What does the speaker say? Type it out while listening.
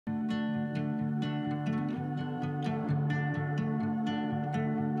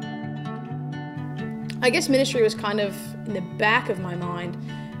I guess ministry was kind of in the back of my mind,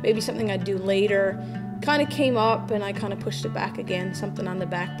 maybe something I'd do later. Kind of came up and I kind of pushed it back again, something on the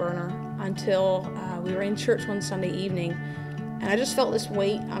back burner, until we were in church one Sunday evening, and I just felt this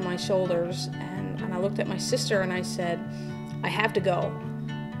weight on my shoulders, and I looked at my sister and I said, I have to go.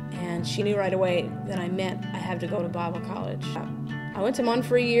 And she knew right away that I meant I have to go to Bible college. I went to MUN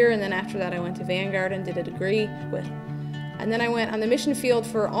for a year, and then after that I went to Vanguard and did a degree and then I went on the mission field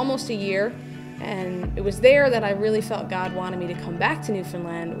for almost a year. And it was there that I really felt God wanted me to come back to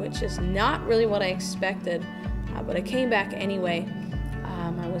Newfoundland, which is not really what I expected, but I came back anyway.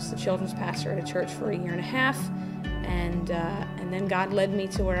 I was the children's pastor at a church for a year and a half, and then God led me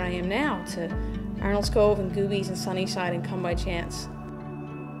to where I am now, to Arnold's Cove and Goobies and Sunnyside and Come by Chance.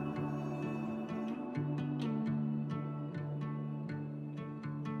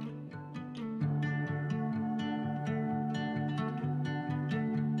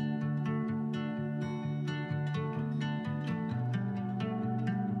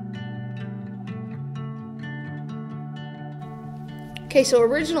 Okay, so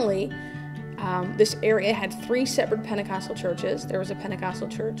originally, this area had 3 separate Pentecostal churches. There was a Pentecostal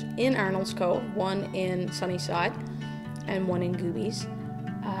church in Arnold's Cove, one in Sunnyside, and one in Goobies.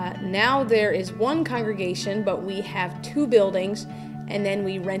 Now there is one congregation, but we have 2 buildings, and then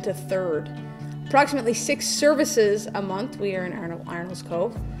we rent a third. Approximately 6 services a month we are in Arnold's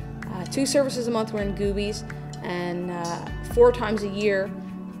Cove. 2 services a month we're in Goobies, and 4 times a year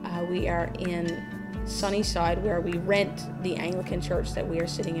we are in Sunnyside, where we rent the Anglican church that we are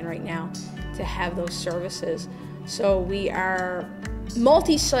sitting in right now to have those services. So we are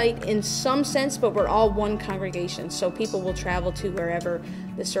multi-site in some sense, but we're all one congregation. So people will travel to wherever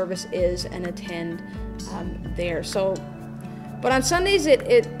the service is and attend there. But on Sundays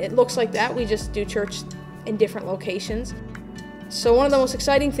it looks like that. We just do church in different locations. So one of the most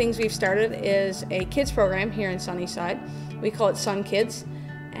exciting things we've started is a kids program here in Sunnyside. We call it Sun Kids.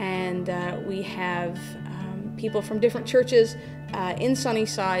 And we have people from different churches in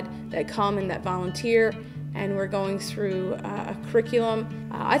Sunnyside that come and that volunteer, and we're going through a curriculum.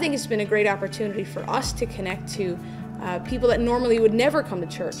 I think it's been a great opportunity for us to connect to people that normally would never come to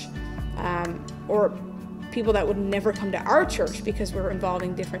church, or people that would never come to our church because we're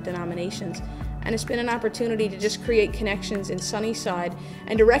involving different denominations. And it's been an opportunity to just create connections in Sunnyside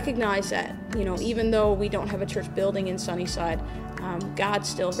and to recognize that, even though we don't have a church building in Sunnyside, God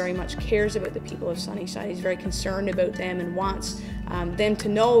still very much cares about the people of Sunnyside. He's very concerned about them and wants them to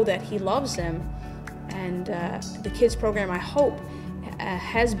know that He loves them. And the kids program, I hope,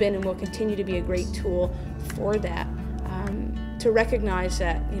 has been and will continue to be a great tool for that, to recognize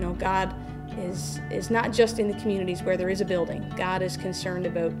that, God is not just in the communities where there is a building. God is concerned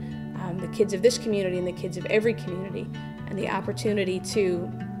about the kids of this community and the kids of every community, and the opportunity to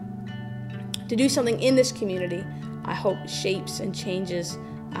do something in this community, I hope, shapes and changes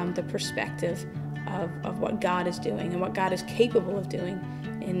the perspective of what God is doing and what God is capable of doing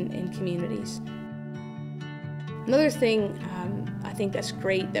in communities. Another thing I think that's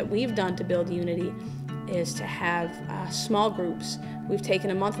great that we've done to build unity is to have small groups. We've taken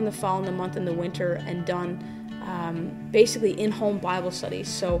a month in the fall and a month in the winter and done basically in-home Bible studies.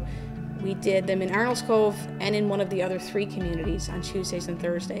 So we did them in Arnold's Cove and in one of the other 3 communities on Tuesdays and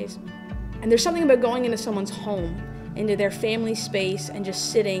Thursdays. And there's something about going into someone's home, into their family space, and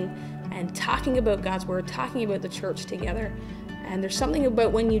just sitting and talking about God's Word, talking about the church together. And there's something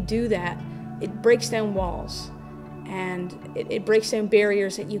about when you do that, it breaks down walls. And it breaks down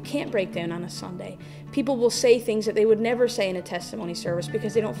barriers that you can't break down on a Sunday. People will say things that they would never say in a testimony service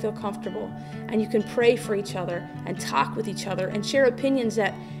because they don't feel comfortable. And you can pray for each other and talk with each other and share opinions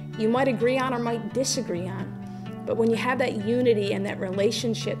that you might agree on or might disagree on. But when you have that unity and that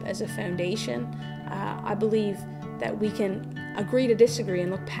relationship as a foundation, I believe that we can agree to disagree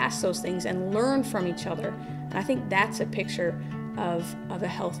and look past those things and learn from each other. And I think that's a picture of a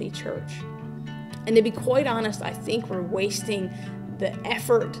healthy church. And to be quite honest, I think we're wasting the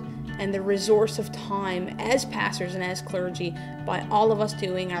effort and the resource of time as pastors and as clergy by all of us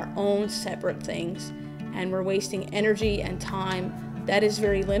doing our own separate things. And we're wasting energy and time that is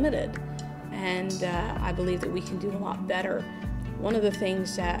very limited. And I believe that we can do a lot better. One of the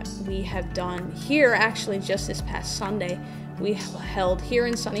things that we have done here, actually just this past Sunday, we held here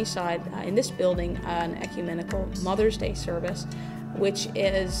in Sunnyside, in this building, an ecumenical Mother's Day service, which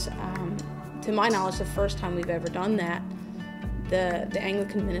is, to my knowledge, the first time we've ever done that. The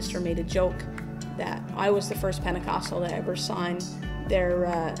Anglican minister made a joke that I was the first Pentecostal to ever sign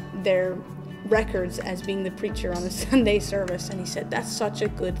their records as being the preacher on a Sunday service, and he said, that's such a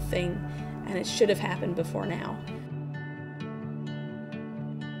good thing, and it should have happened before now.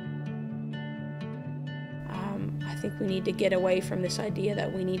 think we need to get away from this idea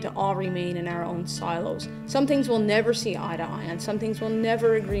that we need to all remain in our own silos. Some things we'll never see eye to eye on, some things we'll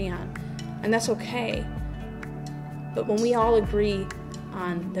never agree on, and that's okay. But when we all agree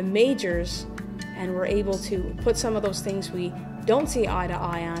on the majors and we're able to put some of those things we don't see eye to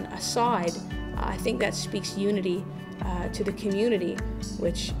eye on aside, I think that speaks unity to the community,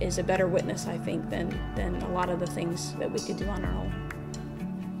 which is a better witness, I think, than a lot of the things that we could do on our own.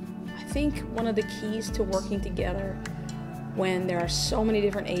 I think one of the keys to working together when there are so many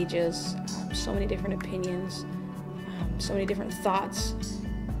different ages, so many different opinions, so many different thoughts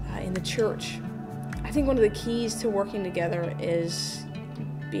in the church, I think one of the keys to working together is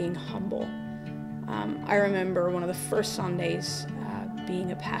being humble. I remember one of the first Sundays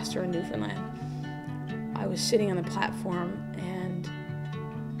being a pastor in Newfoundland. I was sitting on the platform, and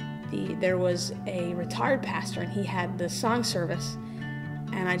there was a retired pastor, and he had the song service,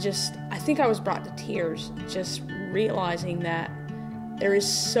 and I think I was brought to tears just realizing that there is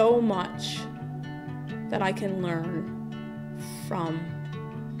so much that I can learn from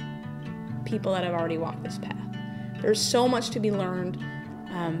people that have already walked this path. There's so much to be learned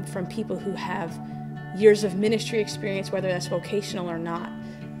from people who have years of ministry experience, whether that's vocational or not,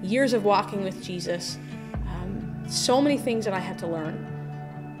 years of walking with Jesus, so many things that I have to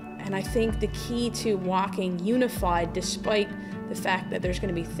learn. And I think the key to walking unified, despite the fact that there's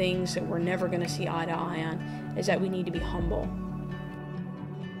going to be things that we're never going to see eye to eye on, is that we need to be humble.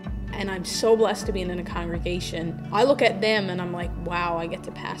 And I'm so blessed to be in a congregation. I look at them and I'm like, wow, I get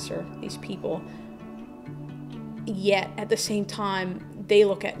to pastor these people. Yet at the same time, they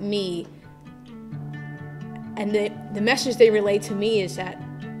look at me, and the message they relay to me is that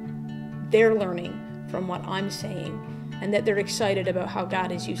they're learning from what I'm saying, and that they're excited about how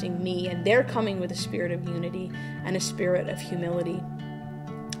God is using me, and they're coming with a spirit of unity and a spirit of humility.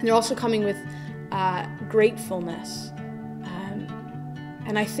 And they're also coming with gratefulness.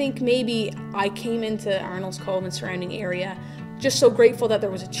 And I think maybe I came into Arnold's Cove and surrounding area just so grateful that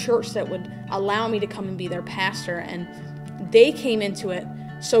there was a church that would allow me to come and be their pastor, and they came into it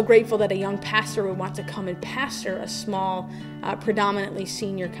so grateful that a young pastor would want to come and pastor a small, predominantly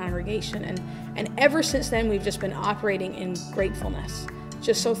senior congregation. And ever since then, we've just been operating in gratefulness,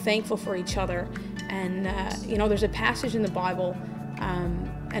 just so thankful for each other. And, there's a passage in the Bible,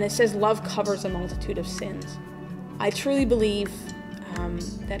 and it says, love covers a multitude of sins. I truly believe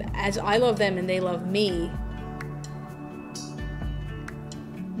that as I love them and they love me,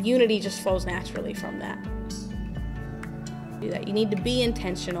 unity just flows naturally from that. You need to be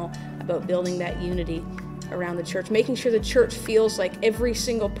intentional about building that unity around the church, making sure the church feels like every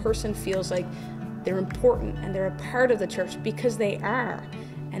single person feels like they're important and they're a part of the church, because they are,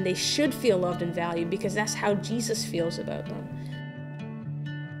 and they should feel loved and valued because that's how Jesus feels about them.